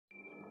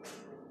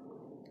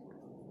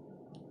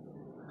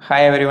Hi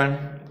everyone,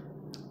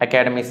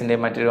 അക്കാഡമീസിൻ്റെ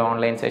മറ്റൊരു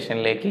online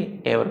സെഷനിലേക്ക്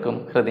ഏവർക്കും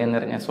ഹൃദയം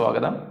നിറഞ്ഞ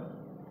സ്വാഗതം.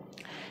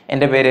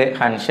 എൻ്റെ പേര്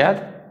ഹൻഷാദ്.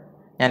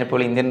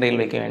 ഞാനിപ്പോൾ ഇന്ത്യൻ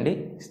റെയിൽവേക്ക് വേണ്ടി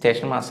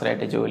സ്റ്റേഷൻ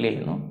മാസ്റ്ററായിട്ട് ജോലി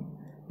ചെയ്യുന്നു.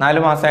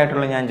 4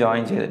 മാസമായിട്ടുള്ള ഞാൻ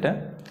ജോയിൻ ചെയ്തിട്ട്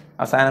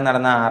അവസാനം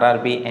നടന്ന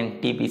RRB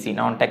NTPC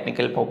non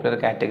technical popular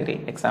category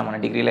എക്സാമാണ്,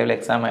 degree level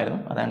exam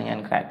ആയിരുന്നു. അതാണ് ഞാൻ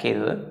ക്രാക്ക്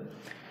ചെയ്തത്.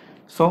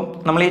 സോ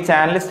നമ്മൾ ഈ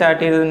ചാനൽ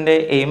സ്റ്റാർട്ട് ചെയ്തതിൻ്റെ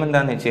എയിം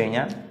എന്താണെന്ന് വെച്ച്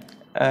കഴിഞ്ഞാൽ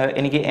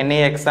എനിക്ക് എന്നെ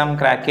ഈ എക്സാം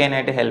ക്രാക്ക്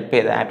ചെയ്യാനായിട്ട് ഹെൽപ്പ്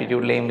ചെയ്ത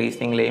ആപ്റ്റിറ്റ്യൂഡിലെയും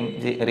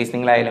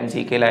റീസണിങ്ങിലായാലും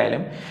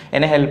GK-യിലായാലും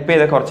എന്നെ ഹെൽപ്പ്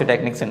ചെയ്ത കുറച്ച്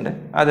ടെക്നിക്സ് ഉണ്ട്.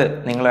 അത്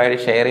നിങ്ങളുമായിട്ട്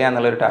ഷെയർ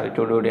ചെയ്യാന്നുള്ളൊരു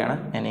ടാർഗറ്റോടു കൂടിയാണ്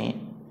ഞാൻ ഈ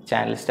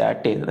ചാനൽ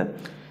സ്റ്റാർട്ട് ചെയ്തത്.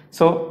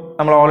 സോ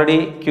നമ്മൾ ഓൾറെഡി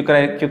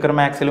ക്യുക്കർ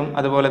മാത്സിലും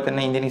അതുപോലെ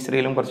തന്നെ ഇന്ത്യൻ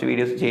ഹിസ്റ്ററിയിലും കുറച്ച്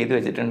വീഡിയോസ് ചെയ്ത്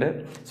വെച്ചിട്ടുണ്ട്.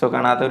 സോ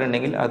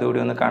കാണാത്തവരുണ്ടെങ്കിൽ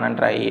അതുകൂടി ഒന്ന് കാണാൻ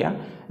ട്രൈ ചെയ്യുക.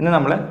 ഇന്ന്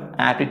നമ്മൾ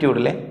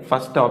ആപ്റ്റിറ്റ്യൂഡിലെ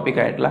ഫസ്റ്റ്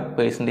ടോപ്പിക്കായിട്ടുള്ള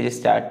പേഴ്സൻറ്റേജ്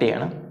സ്റ്റാർട്ട്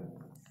ചെയ്യണം.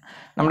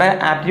 നമ്മുടെ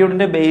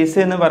ആപ്റ്റിറ്റ്യൂഡിൻ്റെ ബേസ്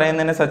എന്ന്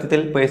പറയുന്നതിന് സത്യത്തിൽ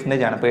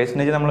പേഴ്സൻറ്റേജ് ആണ്.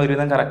 പേഴ്സൻറ്റേജ് നമ്മൾ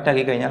ഒരുവിധം കറക്റ്റ്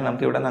ആക്കി കഴിഞ്ഞാൽ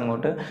നമുക്ക് ഇവിടെ നിന്ന്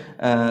അങ്ങോട്ട്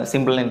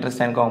simple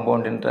interest and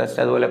compound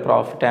interest അതുപോലെ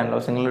പ്രോഫിറ്റ് ആൻഡ്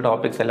ലോസ് ഇങ്ങനെയുള്ള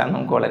ടോപ്പിക്സ് എല്ലാം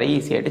നമുക്ക് വളരെ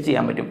ഈസി ആയിട്ട്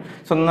ചെയ്യാൻ പറ്റും.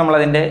 സോ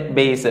നമ്മളതിൻ്റെ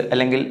ബേസ്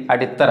അല്ലെങ്കിൽ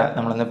അടിത്തറ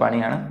നമ്മളൊന്ന്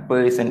പണിയാണ്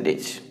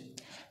പേഴ്സൻറ്റേജ്.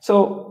 സോ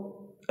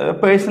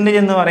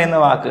പേഴ്സൻറ്റേജ് എന്ന് പറയുന്ന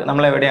വാക്ക്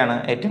നമ്മൾ എവിടെയാണ്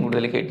ഏറ്റവും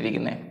കൂടുതൽ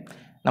കേട്ടിരിക്കുന്നത്?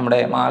 നമ്മുടെ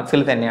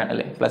മാർക്സിൽ തന്നെയാണ്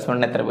അല്ലേ.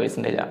 +1 എത്ര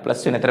പെർസെൻറ്റേജാണ്,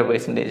 +2 എത്ര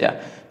പെർസെൻറ്റേജാണ്,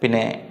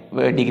 പിന്നെ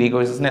ഡിഗ്രി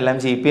കോഴ്സസിനെല്ലാം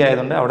GP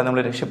ആയതുകൊണ്ട് അവിടെ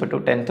നമ്മൾ രക്ഷപ്പെട്ടു.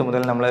 10th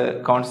മുതൽ നമ്മൾ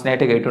കോൺസ്റ്റൻ്റ്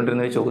ആയിട്ട്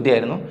കേട്ടുകൊണ്ടിരുന്ന ഒരു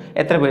ചോദ്യമായിരുന്നു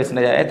എത്ര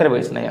പെർസെൻറ്റേജ്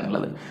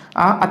എന്നുള്ളത്.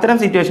 അത്തരം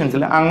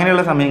സിറ്റുവേഷൻസിൽ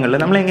അങ്ങനെയുള്ള സമയങ്ങളിൽ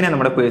നമ്മൾ എങ്ങനെയാണ്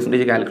നമ്മുടെ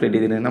പെർസെൻറ്റേജ് കാൽക്കുലേറ്റ്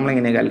ചെയ്തിരുന്നത്?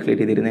 നമ്മളെങ്ങനെയാണ്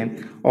കാൽക്കുലേറ്റ് ചെയ്തിരുന്നത്?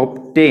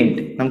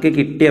 ഒബ്റ്റെയിൻഡ്, നമുക്ക്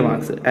കിട്ടിയ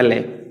മാർക്സ് അല്ലേ,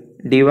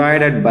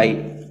 divided by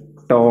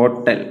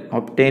total,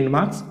 obtained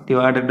marks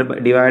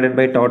divided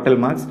by total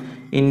marks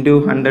into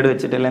 100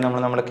 വെച്ചിട്ടല്ലേ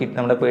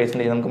നമ്മുടെ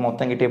പേഴ്സൻറ്റേജ്, നമുക്ക്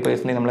മൊത്തം കിട്ടിയ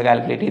പേഴ്സൻറ്റേജ് നമ്മൾ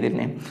കാൽക്കുലേറ്റ്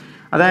ചെയ്തിരുന്നത്.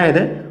 അതായത്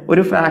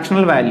ഒരു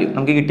ഫ്രാക്ഷണൽ വാല്യൂ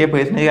നമുക്ക് കിട്ടിയ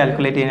പേഴ്സൻറ്റേജ്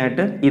കാൽക്കുലേറ്റ്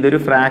ചെയ്യാനായിട്ട് ഇതൊരു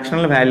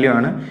ഫ്രാക്ഷണൽ വാല്യൂ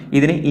ആണ്.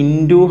 ഇതിന്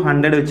ഇൻറ്റു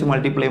 100 വെച്ച്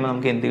മൾട്ടിപ്ലൈ ചെയ്യുമ്പോൾ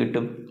നമുക്ക് എന്ത്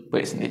കിട്ടും?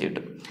 പേഴ്സൻറ്റേജ്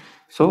കിട്ടും.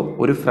 സോ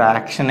ഒരു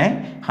ഫ്രാക്ഷനെ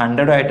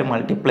 100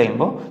 മൾട്ടിപ്ലൈ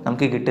ചെയ്യുമ്പോൾ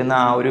നമുക്ക് കിട്ടുന്ന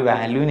ആ ഒരു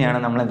വാല്യൂവിനെയാണ്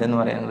നമ്മൾ എന്തെന്ന്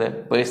പറയുന്നത്?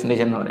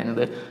 പേഴ്സൻറ്റേജ് എന്ന്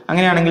പറയുന്നത്.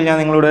 അങ്ങനെയാണെങ്കിൽ ഞാൻ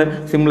നിങ്ങളോട്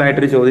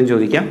സിമ്പിളായിട്ടൊരു ചോദ്യം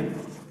ചോദിക്കാം.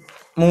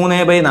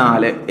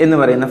 3/4 എന്ന്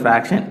പറയുന്ന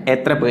ഫ്രാക്ഷൻ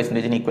എത്ര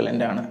പെർസെൻറ്റേജിന്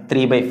ഇക്വലൻ്റ് ആണ്?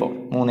 3/4.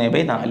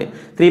 3/4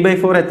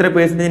 3/4 എത്ര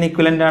പെർസെൻറ്റേജിന്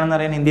ഇക്വലൻ്റ് ആണെന്ന്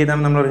അറിയാൻ എന്ത്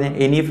ചെയ്താൽ നമ്മൾ പറഞ്ഞാൽ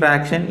എനി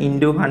ഫ്രാക്ഷൻ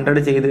ഇൻറ്റു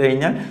 100 ചെയ്ത്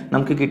കഴിഞ്ഞാൽ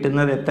നമുക്ക്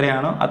കിട്ടുന്നത്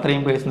എത്രയാണോ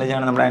അത്രയും പെർസെൻറ്റേജ്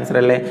ആണ് നമ്മുടെ ആൻസർ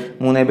അല്ലേ.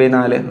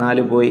 3/4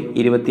 4 പോയി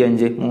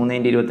 25, 3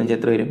 × 25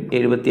 എത്ര വരും?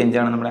 75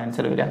 ആണ് നമ്മുടെ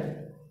ആൻസർ വരിക.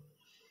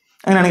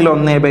 അങ്ങനെയാണെങ്കിൽ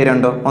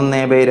 1/2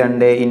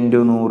 1/2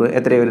 ഇൻറ്റു 100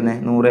 എത്ര വരുന്നത്?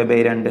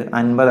 100/2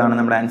 50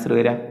 നമ്മുടെ ആൻസർ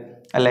വരിക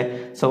അല്ലേ.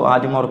 സോ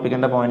ആദ്യം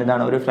ഉറപ്പിക്കേണ്ട പോയിന്റ്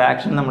ഇതാണ്. ഒരു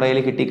ഫ്രാക്ഷൻ നമ്മുടെ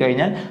കയ്യിൽ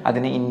കിട്ടിക്കഴിഞ്ഞാൽ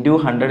അതിന് ഇൻറ്റു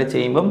 100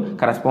 ചെയ്യുമ്പം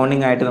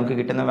കറസ്പോണ്ടിങ് ആയിട്ട് നമുക്ക്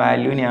കിട്ടുന്ന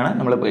വാല്യൂവിനെയാണ്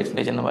നമ്മൾ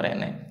പേഴ്സൻറ്റേജ് എന്ന്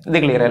പറയുന്നത്. ഇത്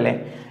ക്ലിയർ അല്ലേ?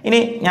 ഇനി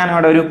ഞാൻ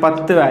അവിടെ ഒരു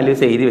 10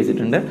 വാല്യൂസ് എഴുതി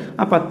വെച്ചിട്ടുണ്ട്.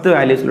 ആ 10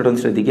 വാല്യൂസിലോട്ട്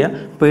ഒന്ന് ശ്രദ്ധിക്കുക.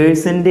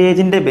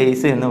 പേഴ്സൻറ്റേജിൻ്റെ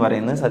ബേസ് എന്ന്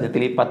പറയുന്നത്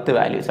സത്യത്തിൽ ഈ 10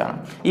 വാല്യൂസാണ്.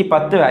 ഈ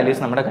 10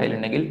 വാല്യൂസ് നമ്മുടെ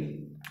കയ്യിലുണ്ടെങ്കിൽ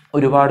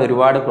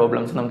ഒരുപാട്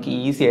പ്രോബ്ലംസ് നമുക്ക്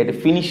ഈസി ആയിട്ട്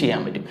ഫിനിഷ്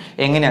ചെയ്യാൻ പറ്റും.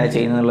 എങ്ങനെയാണ്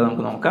ചെയ്യുന്നത്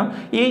നമുക്ക് നോക്കാം.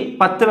 ഈ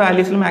 10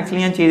 വാല്യൂസിലും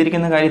ആക്ച്വലി ഞാൻ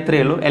ചെയ്തിരിക്കുന്ന കാര്യം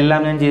ഇത്രയേ ഉള്ളൂ. എല്ലാം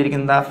ഞാൻ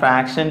ചെയ്തിരിക്കുന്നത് ആ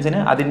ഫ്രാക്ഷൻസിന്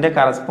അതിൻ്റെ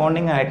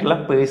കറസ്പോണ്ടിങ് ആയിട്ടുള്ള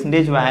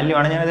പേഴ്സൻറ്റേജ് വാല്യൂ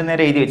ആണ് ഞാൻ അത്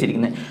നേരെ എഴുതി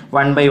വെച്ചിരിക്കുന്നത്.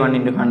 1/1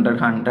 × 100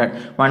 100,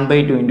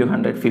 1/2 ×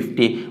 100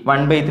 50,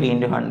 1/3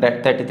 × 100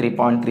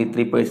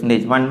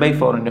 33.33%,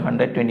 1/4 ×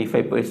 100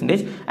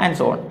 25% ആൻഡ്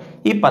സോ ഓൺ.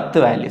 ഈ 10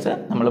 വാല്യൂസ്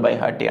നമ്മൾ ബൈ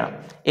ഹാർട്ട് ചെയ്യണം.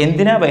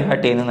 എന്തിനാ ബൈ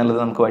ഹാർട്ട് ചെയ്യുന്നത് എന്നുള്ളത്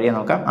നമുക്ക് വഴിയെ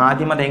നോക്കാം.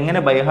 ആദ്യം അത് എങ്ങനെ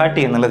ബൈ ഹാർട്ട്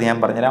ചെയ്യുന്നുള്ളത് ഞാൻ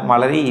പറഞ്ഞുതരാം.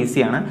 വളരെ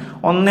ഈസിയാണ്.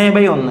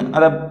 1/1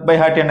 അത് ബൈ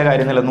ഹാർട്ട് ചെയ്യേണ്ട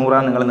കാര്യമൊന്നുമില്ല.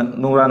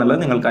 100 എന്നുള്ളത്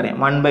നിങ്ങൾക്കറിയാം.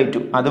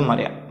 1/2 അതും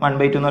അറിയാം.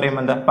 1/2 എന്ന്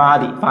പറയുമ്പോൾ എന്താ?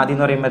 പാതി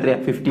എന്ന് പറയുമ്പോൾ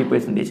എത്രയാണ്?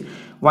 50%.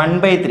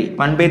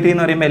 1/3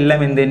 എന്ന് പറയുമ്പോൾ എല്ലാം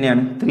എന്ത്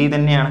തന്നെയാണ്? 3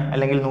 തന്നെയാണ്.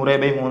 അല്ലെങ്കിൽ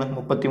 100/3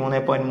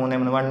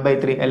 33.33,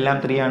 1/3 എല്ലാം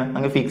 3 ആണ്.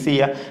 അങ്ങ് ഫിക്സ്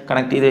ചെയ്യുക,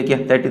 കണക്ട് ചെയ്ത് വയ്ക്കുക.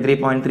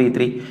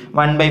 33.33.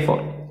 1/4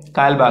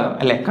 കാൽഭാഗം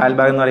അല്ലേ.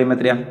 കാൽഭാഗം എന്ന് പറയുമ്പോൾ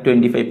എത്രയാണ്?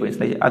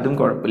 25%. അതും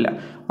കുഴപ്പമില്ല.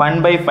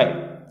 1/5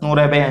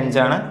 100/5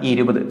 ആണ്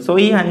 20. സോ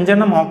ഈ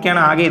 5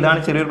 ഓക്കെയാണ്. ആകെ ഇതാണ്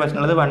ചെറിയൊരു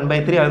പ്രശ്നമുള്ളത്.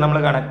 1/3 അത് നമ്മൾ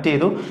കണക്ട്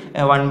ചെയ്തു.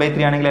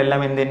 1/3 ആണെങ്കിൽ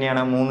എല്ലാം എന്ത്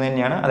തന്നെയാണ്? 3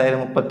 തന്നെയാണ്. അതായത്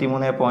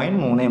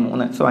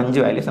 33.33. സോ 5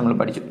 വാല്യൂസ് നമ്മൾ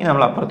പഠിച്ചു. ഇനി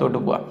നമ്മൾ അപ്പുറത്തോട്ട്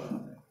പോവാം.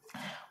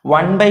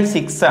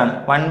 1/6 ആണ്.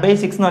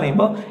 1/6 എന്ന്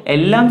പറയുമ്പോൾ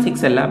എല്ലാം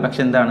 6 അല്ല,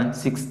 പക്ഷെ എന്താണ്?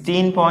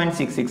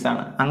 16.66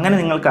 ആണ്. അങ്ങനെ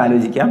നിങ്ങൾക്ക്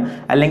ആലോചിക്കാം.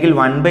 അല്ലെങ്കിൽ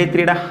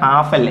 1/3യുടെ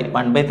ഹാഫ് അല്ലേ,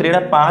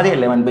 1/3യുടെ പാതി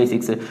അല്ലേ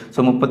 1/6. സോ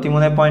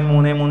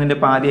 33.33ന്റെ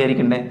പാതി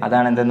ആയിരിക്കണ്ടേ.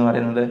 അതാണ് എന്തെന്ന്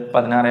പറയുന്നത്?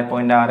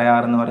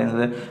 16.66 എന്ന്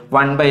പറയുന്നത്.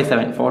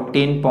 1/7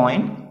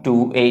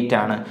 14.28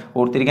 ആണ്.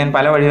 ഓർത്തിരിക്കാൻ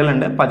പല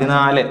വഴികളുണ്ട്.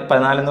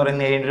 14 എന്ന്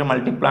പറയുന്ന ഏരിയയുടെ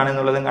മൾട്ടിപ്പിൾ ആണ്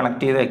എന്നുള്ളതും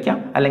കണക്ട് ചെയ്ത് വെക്കാം.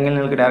 അല്ലെങ്കിൽ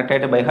നിങ്ങൾക്ക് ഡയറക്റ്റ്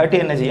ആയിട്ട് ബൈ ഹാർട്ട്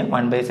തന്നെ ചെയ്യാം.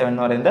 1/7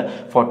 എന്ന് പറയുന്നത്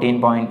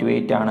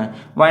 14.28 ആണ്.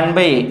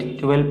 1/8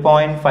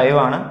 12.5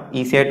 ആണ്.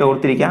 ഈസി ആയിട്ട്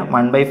ഓർത്തിരിക്കാം.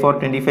 1/4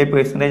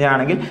 25%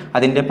 ആണെങ്കിൽ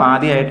അതിൻ്റെ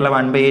പാതി ആയിട്ടുള്ള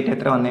 1/8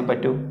 എത്ര വന്നേ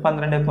പറ്റൂ?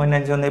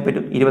 12.5 വന്നേ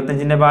പറ്റൂ.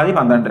 25ന്റെ പാതി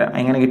 12.5.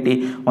 എങ്ങനെ കിട്ടി?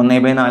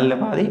 1/4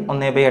 പാതി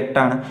 1/8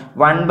 ആണ്.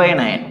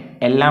 1/9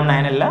 എല്ലാം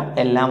 9 അല്ല,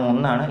 എല്ലാം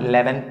 1 ആണ്.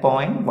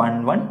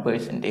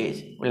 11.11%.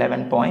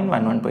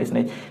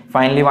 11.11%.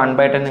 ഫൈനലി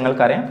 1/10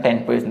 നിങ്ങൾക്കറിയാം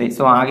 10%.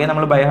 സോ ആകെ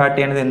നമ്മൾ ബൈ ഹാർട്ട്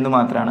ചെയ്യേണ്ടത് എന്ത്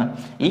മാത്രമാണ്?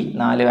 ഈ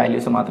 4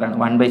 വാല്യൂസ് മാത്രമാണ്.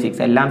 1/6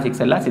 എല്ലാം 6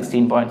 അല്ല,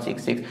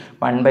 16.66.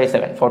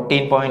 1/7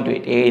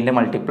 14.28 7ന്റെ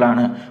മൾട്ടിപ്പിൾ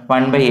ആണ്.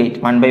 1/8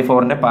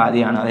 1/4ന്റെ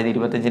പാതിയാണ്, അതായത്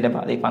 25ന്റെ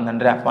പാതി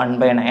 12.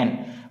 1/9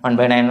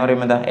 എന്ന്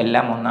പറയുമ്പോൾ എന്താ?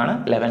 എല്ലാം 1 ആണ്.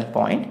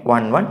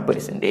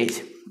 11.11%.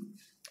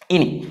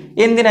 ഇനി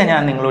എന്തിനാണ്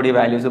ഞാൻ നിങ്ങളോട് ഈ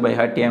വാല്യൂസ് ബൈ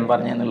ഹാർട്ട് ചെയ്യാൻ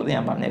പറഞ്ഞതെന്നുള്ളത്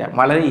ഞാൻ പറഞ്ഞുതരാം.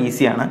 വളരെ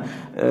ഈസിയാണ്.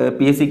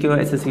 PSCക്കോ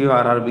SSCക്കോ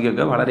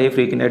RRBക്കൊക്കെ വളരെ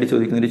ഫ്രീക്വൻ്റ് ആയിട്ട്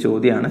ചോദിക്കുന്ന ഒരു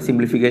ചോദ്യമാണ്.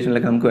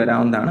 സിംപ്ലിഫിക്കേഷനിലൊക്കെ നമുക്ക്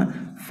വരാവുന്നതാണ്.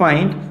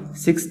 Find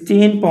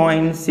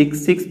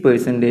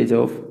 16.66%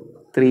 of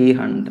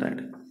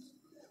 300.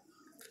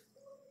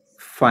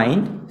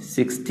 Find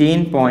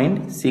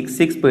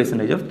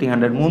 16.66% of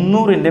 300.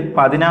 300ന്റെ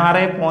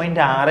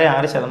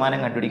 16.66%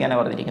 കണ്ടുപിടിക്കാനാണ്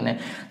പറഞ്ഞിരിക്കുന്നത്.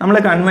 നമ്മൾ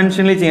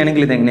കൺവെൻഷനലി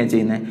ചെയ്യണമെങ്കിൽ ഇതെങ്ങനെയാണ്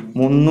ചെയ്യുന്നത്?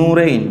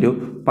 300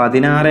 ×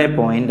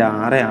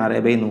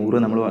 16.66/100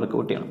 നമ്മൾ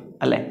വർക്കൗട്ട് ചെയ്യണം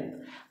അല്ലേ?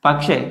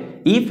 പക്ഷേ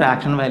ഈ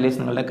ഫ്രാക്ഷൻ വാല്യൂസ്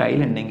നിങ്ങളുടെ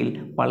കയ്യിലുണ്ടെങ്കിൽ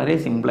വളരെ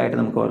സിമ്പിളായിട്ട്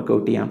നമുക്ക്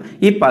വർക്കൗട്ട് ചെയ്യാം.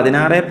 ഈ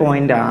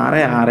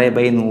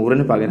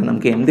 16.66/100 പകരം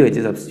നമുക്ക് എന്ത്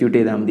വെച്ച് സബ്സ്റ്റിറ്റ്യൂട്ട്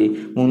ചെയ്താൽ മതി?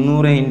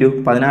 300 ×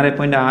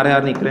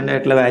 16.66 ഇക്വലൻ്റ്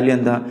ആയിട്ടുള്ള വാല്യൂ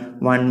എന്താ?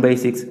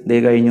 1/6. ദേ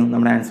കഴിഞ്ഞു.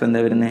 നമ്മുടെ ആൻസർ എന്താ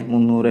വരുന്നത്?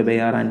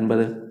 300/6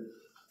 50.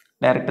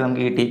 ഡയറക്റ്റ്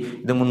നമുക്ക് കിട്ടി.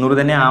 ഇത് 300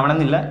 തന്നെ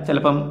ആവണമെന്നില്ല,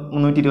 ചിലപ്പം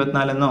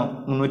 324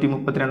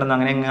 332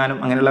 അങ്ങനെ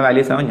അങ്ങനെയുള്ള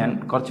വാല്യൂസ് ആവും. ഞാൻ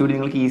കുറച്ചുകൂടി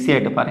നിങ്ങൾക്ക് ഈസി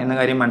ആയിട്ട് പറയുന്ന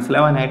കാര്യം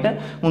മനസ്സിലാവാനായിട്ട്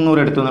 300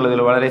 എടുത്തു എന്നുള്ളതേ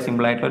ഉള്ളൂ. വളരെ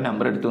സിമ്പിളായിട്ടുള്ള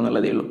നമ്പർ എടുത്തു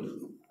എന്നുള്ളതേ ഉള്ളൂ.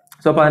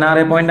 സോ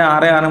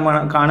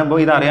 16.66 കാണുമ്പോൾ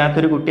ഇത്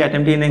അറിയാത്തൊരു കുട്ടി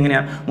അറ്റംപ്റ്റ് ചെയ്യുന്നത്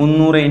എങ്ങനെയാണ്?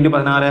 300 ×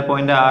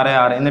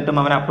 16.66. എന്നിട്ടും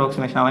അവൻ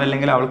അപ്രോക്സിമേഷൻ,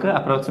 അവനല്ലെങ്കിൽ അവൾക്ക്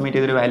അപ്രോക്സിമേറ്റ്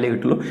ചെയ്തൊരു വാല്യൂ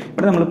കിട്ടുള്ളൂ.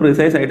 ഇവിടെ നമ്മൾ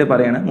പ്രിസൈസ് ആയിട്ട്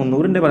പറയുകയാണ്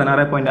 300ന്റെ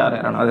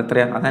 16.66 ആണ്. അത്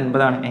എത്രയാണ്? അത്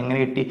 50 ആണ്. എങ്ങനെ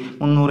കിട്ടി?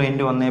 300 ×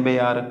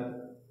 1/6.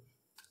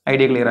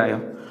 ഐഡിയ ക്ലിയർ ആയോ?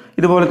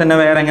 ഇതുപോലെ തന്നെ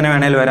വേറെ എങ്ങനെ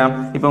വേണേലും വരാം.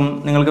 ഇപ്പം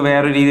നിങ്ങൾക്ക്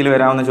വേറൊരു രീതിയിൽ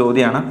വരാവുന്ന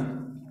ചോദ്യമാണ്.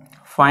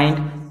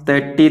 Find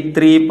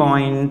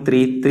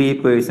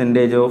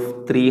 33.33% of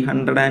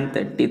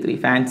 333.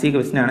 ഫാൻസി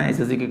ക്വസ്റ്റ്യൻ ആണ്,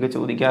 SSCക്കൊക്കെ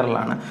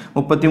ചോദിക്കാറുള്ളതാണ്.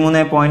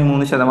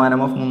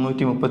 33.3% ഓഫ്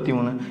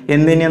 333.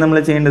 എന്ത് തന്നെയാണ് നമ്മൾ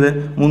ചെയ്യേണ്ടത്?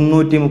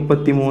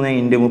 333 ×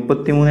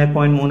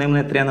 33.33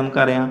 എത്രയാണ്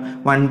നമുക്കറിയാം?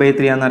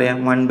 1/3 ആണെന്നറിയാം.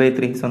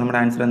 1/3. സോ നമ്മുടെ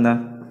ആൻസർ എന്താ?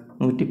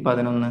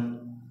 111.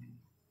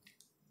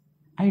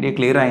 ഐഡിയ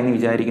ക്ലിയർ ആയെന്ന്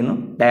വിചാരിക്കുന്നു.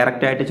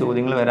 ഡയറക്റ്റ് ആയിട്ട്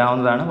ചോദ്യങ്ങൾ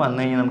വരാവുന്നതാണ്. വന്നു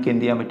കഴിഞ്ഞാൽ നമുക്ക്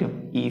എന്ത് ചെയ്യാൻ പറ്റും?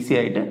 ഈസി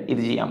ആയിട്ട്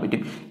ഇത് ചെയ്യാൻ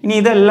പറ്റും. ഇനി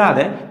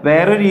ഇതല്ലാതെ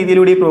വേറൊരു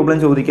രീതിയിലൂടെ ഈ പ്രോബ്ലം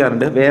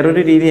ചോദിക്കാറുണ്ട്.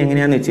 വേറൊരു രീതി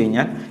എങ്ങനെയാണെന്ന് വെച്ച്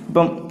കഴിഞ്ഞാൽ,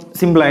 ഇപ്പം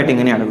സിമ്പിളായിട്ട്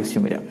ഇങ്ങനെയാണ്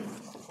ക്വസ്റ്റ്യൻ വരിക.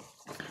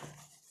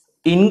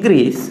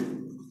 Increase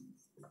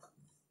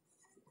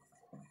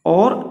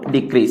or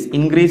decrease.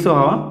 ഇൻക്രീസും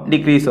ആവാം,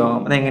 ഡിക്രീസും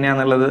ആവാം.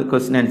 അതെങ്ങനെയാണെന്നുള്ളത്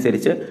ക്വസ്റ്റ്യൻ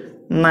അനുസരിച്ച്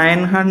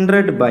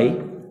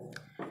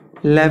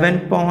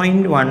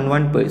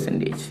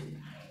 900/11.11%.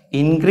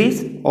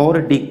 Increase or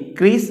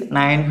decrease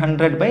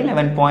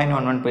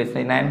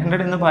 900/11.11%.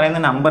 900 എന്ന് പറയുന്ന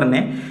നമ്പറിനെ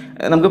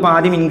നമുക്കിപ്പോൾ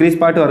ആദ്യം ഇൻക്രീസ്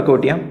പാർട്ട്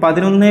വർക്കൗട്ട് ചെയ്യാം.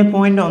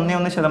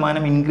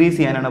 11.11% ഇൻക്രീസ്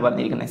ചെയ്യാനാണ്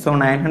പറഞ്ഞിരിക്കുന്നത്. സോ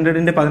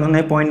 900ന്റെ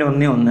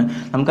 11.11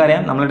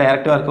 നമുക്കറിയാം. നമ്മൾ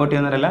ഡയറക്റ്റ് വർക്കൗട്ട്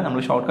ചെയ്യുന്നവരല്ല, നമ്മൾ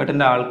ഷോർട്ട്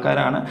കട്ടിൻ്റെ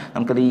ആൾക്കാരാണ്.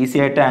 നമുക്കത് ഈസി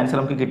ആയിട്ട് ആൻസർ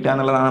നമുക്ക് കിട്ടുക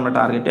എന്നുള്ളതാണ് നമ്മുടെ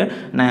ടാർഗറ്റ്.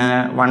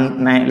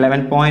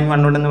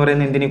 11.11 എന്ന്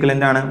പറയുന്നത് എന്തിന്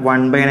ഇക്വലൻ്റ് ആണ്?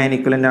 1/9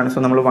 ഇക്വലൻ്റ് ആണ്. സോ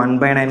നമ്മൾ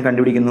 1/9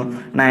 കണ്ടുപിടിക്കുന്നു.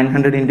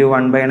 900 ×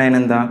 1/9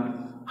 എന്താ?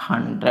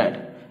 100.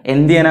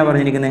 എന്ത് ചെയ്യാനാണ്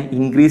പറഞ്ഞിരിക്കുന്നത്?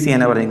 ഇൻക്രീസ്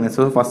ചെയ്യാനാണ് പറഞ്ഞിരിക്കുന്നത്.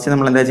 സോ ഫസ്റ്റ്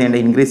നമ്മൾ എന്താ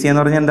ചെയ്യേണ്ടത്? ഇൻക്രീസ്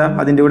ചെയ്യാന്ന് പറഞ്ഞാൽ എന്താ?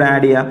 അതിൻ്റെ കൂടെ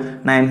ആഡ് ചെയ്യുക.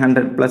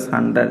 900 +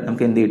 100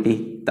 നമുക്ക് എന്ത് കിട്ടി?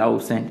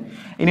 1000.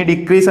 ഇനി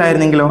ഡിക്രീസ്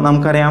ആയിരുന്നെങ്കിലോ?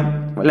 നമുക്കറിയാം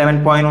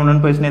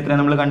 11.11% എത്രയാണ്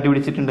നമ്മൾ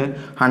കണ്ടുപിടിച്ചിട്ടുണ്ട്?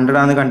 100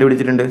 ആണ്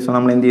കണ്ടുപിടിച്ചിട്ടുണ്ട്. സോ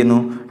നമ്മൾ എന്ത് ചെയ്യുന്നു?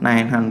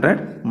 900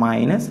 -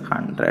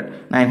 100.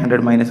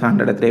 900 -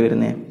 100 എത്രയാണ്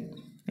വരുന്നത്?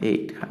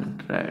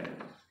 800.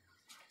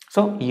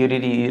 സോ ഈ ഒരു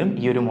രീതിയിലും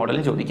ഈ ഒരു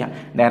മോഡലും ചോദിക്കാം.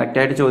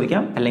 ഡയറക്റ്റായിട്ട്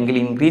ചോദിക്കാം, അല്ലെങ്കിൽ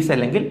ഇൻക്രീസ്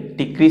അല്ലെങ്കിൽ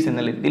ഡിക്രീസ്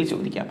എന്നുള്ള രീതിയിൽ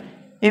ചോദിക്കാം.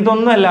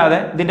 ഇതൊന്നും അല്ലാതെ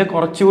ഇതിൻ്റെ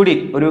കുറച്ചുകൂടി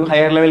ഒരു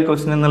ഹയർ ലെവൽ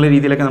ക്വസ്റ്റ്യൻ എന്നുള്ള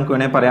രീതിയിലൊക്കെ നമുക്ക്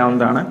വേണമെങ്കിൽ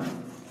പറയാവുന്നതാണ്.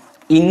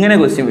 ഇങ്ങനെ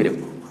ക്വസ്റ്റ്യൻ വരും.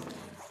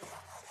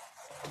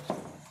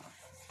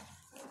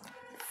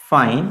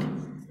 Find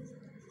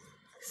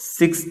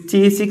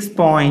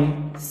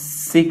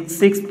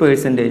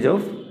 66.66%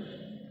 of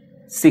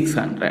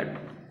 600.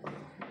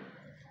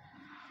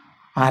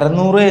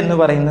 600 എന്ന്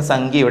പറയുന്ന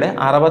സംഖ്യയുടെ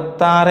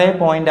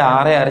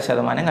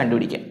 66.66%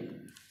 കണ്ടുപിടിക്കാം.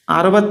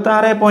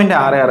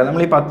 66.66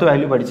 നമ്മൾ ഈ 10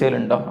 വാല്യൂ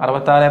പഠിച്ചതിലുണ്ടോ?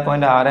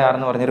 66.66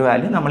 എന്ന് പറഞ്ഞൊരു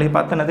വാല്യൂ നമ്മൾ ഈ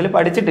 10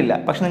 പഠിച്ചിട്ടില്ല.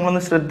 പക്ഷെ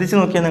നിങ്ങളൊന്ന് ശ്രദ്ധിച്ച്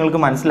നോക്കിയാൽ നിങ്ങൾക്ക്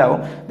മനസ്സിലാവും.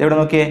 ഇതെവിടെ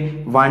നോക്കിയേ?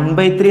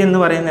 1/3 എന്ന്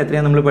പറയുന്നത്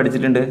എത്രയാണ് നമ്മൾ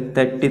പഠിച്ചിട്ടുണ്ട്?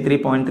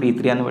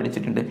 33.33 എന്ന്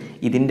പഠിച്ചിട്ടുണ്ട്.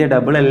 ഇതിൻ്റെ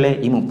ഡബിൾ അല്ലേ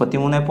ഈ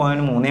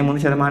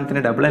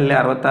 33.33%? ഡബിൾ അല്ലേ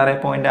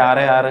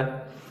 66.66?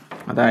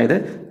 അതായത്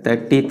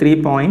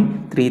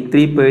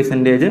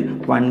 33.33%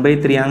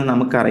 1/3 ആണെന്ന്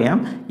നമുക്കറിയാം.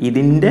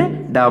 ഇതിൻ്റെ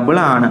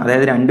ഡബിളാണ്,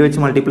 അതായത് 2 വെച്ച്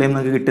മൾട്ടിപ്ലൈ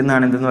നമുക്ക്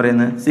കിട്ടുന്നതാണ് എന്തെന്ന്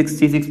പറയുന്നത്?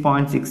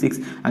 66.66.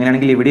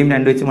 അങ്ങനെയാണെങ്കിൽ ഇവിടെയും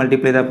 2 വെച്ച്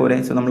മൾട്ടിപ്ലൈ ചെയ്താൽ പോരെ.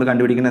 സോ നമ്മൾ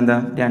കണ്ടുപിടിക്കുന്നത് എന്താ?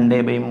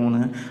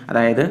 2/3.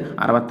 അതായത്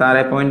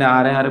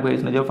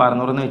 66.66% ഓഫ്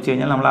 600 എന്ന് വെച്ച്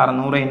കഴിഞ്ഞാൽ നമ്മൾ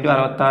 600 ×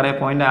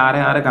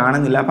 66.66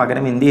 കാണുന്നില്ല.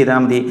 പകരം എന്ത് ചെയ്താൽ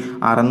മതി?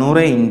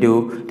 600 ×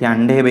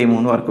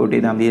 2/3 വർക്കൗട്ട്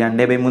ചെയ്താൽ മതി.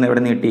 2/3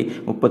 എവിടെ നിന്ന് കിട്ടി?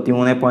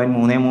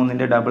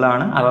 33.33ൻ്റെ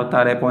ഡബിളാണ്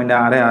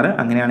 66.66.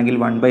 അങ്ങനെയാണെങ്കിൽ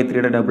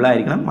 1/3യുടെ ഡബിൾ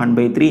ആയിരിക്കണം.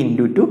 1/3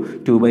 × 2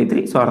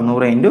 2/3. സോ 600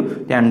 ×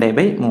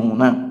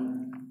 2/3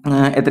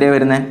 എത്രയാണ്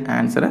വരുന്നത്?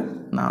 ആൻസർ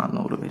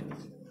 400 വരും.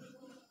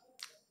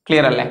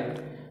 ക്ലിയർ അല്ലേ?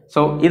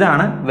 സോ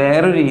ഇതാണ്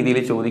വേറൊരു രീതിയിൽ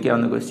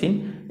ചോദിക്കാവുന്ന ക്വസ്റ്റ്യൻ.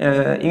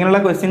 ഇങ്ങനെയുള്ള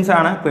ക്വസ്റ്റ്യൻസ്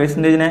ആണ്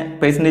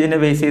പേഴ്സൻറ്റേജിനെ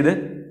ബേസ് ചെയ്ത്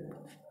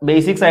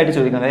ബേസിക്സ് ആയിട്ട്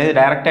ചോദിക്കുന്നത്. അതായത്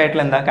ഡയറക്റ്റ്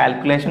ആയിട്ടുള്ള എന്താ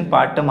കാൽക്കുലേഷൻ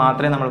പാർട്ട്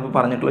മാത്രമേ നമ്മളിപ്പോൾ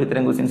പറഞ്ഞിട്ടുള്ളൂ.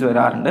 ഇത്തരം ക്വസ്റ്റ്യൻസ്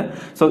വരാറുണ്ട്.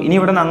 സോ ഇനി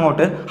ഇവിടെ നിന്ന്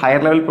അങ്ങോട്ട്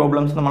ഹയർ ലെവൽ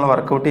പ്രോബ്ലംസ് നമ്മൾ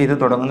വർക്കൗട്ട് ചെയ്ത്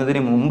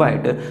തുടങ്ങുന്നതിന്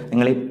മുമ്പായിട്ട്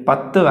നിങ്ങൾ ഈ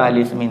 10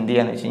 വാല്യൂസും എന്ത്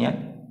ചെയ്യുകയെന്ന് വെച്ച് കഴിഞ്ഞാൽ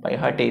ബൈ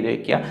ഹാർട്ട് ചെയ്ത്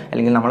വെക്കുക,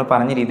 അല്ലെങ്കിൽ നമ്മൾ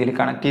പറഞ്ഞ രീതിയിൽ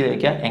കണക്ട് ചെയ്ത്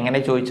വെക്കുക. എങ്ങനെ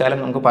ചോദിച്ചാലും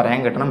നമുക്ക് പറയാൻ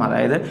കിട്ടണം.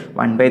 അതായത്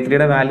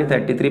 1/3 വാല്യൂ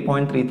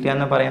 33.33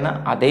 എന്ന് പറയുന്ന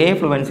അതേ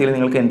ഫ്ലുവൻസിയിൽ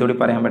നിങ്ങൾക്ക് എന്തുകൂടി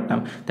പറയാൻ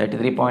പറ്റണം,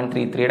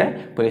 33.33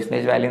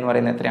 പെർസെൻറ്റേജ് വാല്യൂ എന്ന്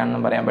പറയുന്നത്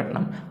എത്രയാണെന്നും പറയാൻ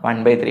പറ്റണം,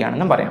 1/3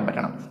 ആണെന്നും പറയാൻ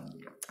പറ്റണം.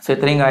 സോ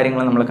ഇത്രയും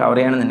കാര്യങ്ങൾ നമ്മൾ കവർ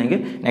ചെയ്യണമെന്നുണ്ടെങ്കിൽ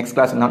നെക്സ്റ്റ്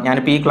ക്ലാസ്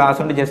ഞാനിപ്പോൾ ഈ ക്ലാസ്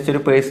കൊണ്ട് ജസ്റ്റ് ഒരു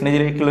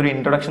പേഴ്സൻറ്റേജിലേക്കുള്ള ഒരു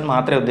ഇൻട്രൊഡക്ഷൻ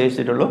മാത്രമേ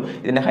ഉദ്ദേശിച്ചിട്ടുള്ളൂ.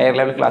 ഇതിൻ്റെ ഹയർ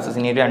ലെവൽ ക്ലാസ്സസ്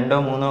ഇനി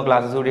 2-3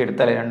 ക്ലാസ്സസ് കൂടി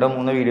എടുത്താൽ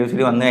 2-3 വീഡിയോസ്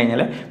കൂടി വന്നു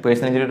കഴിഞ്ഞാൽ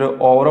പേഴ്സൻറ്റേജിൽ ഒരു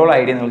ഓവറോൾ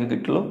ഐഡിയ നിങ്ങൾക്ക്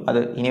കിട്ടുള്ളൂ. അത്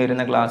ഇനി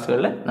വരുന്ന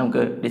ക്ലാസ്സുകളിൽ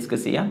നമുക്ക്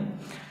ഡിസ്കസ് ചെയ്യാം.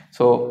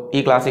 സോ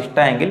ഈ ക്ലാസ്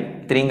ഇഷ്ടമായെങ്കിൽ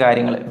ഇത്രയും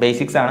കാര്യങ്ങൾ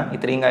ബേസിക്സ് ആണ്,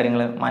 ഇത്രയും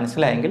കാര്യങ്ങൾ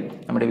മനസ്സിലായെങ്കിൽ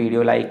നമ്മുടെ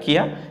വീഡിയോ ലൈക്ക്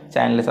ചെയ്യുക.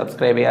 ചാനൽ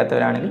സബ്സ്ക്രൈബ്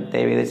ചെയ്യാത്തവരാണെങ്കിൽ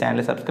ദയവേത്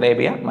ചാനൽ സബ്സ്ക്രൈബ്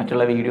ചെയ്യുക.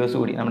 മറ്റുള്ള വീഡിയോസ്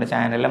കൂടി നമ്മുടെ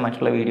ചാനലിലെ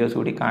മറ്റുള്ള വീഡിയോസ്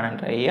കൂടി കാണാൻ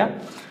ട്രൈ ചെയ്യുക.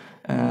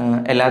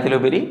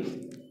 എല്ലാത്തിലുപരി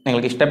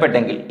നിങ്ങൾക്ക്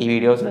ഇഷ്ടപ്പെട്ടെങ്കിൽ ഈ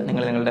വീഡിയോസ്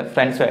നിങ്ങൾ നിങ്ങളുടെ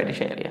ഫ്രണ്ട്സുമായിട്ട്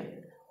ഷെയർ ചെയ്യുക.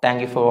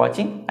 Thank you for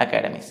watching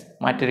academies.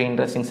 മറ്റൊരു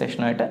ഇൻട്രസ്റ്റിംഗ്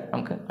സെഷനുമായിട്ട്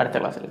നമുക്ക് അടുത്ത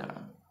ക്ലാസ്സിൽ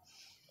കാണാം.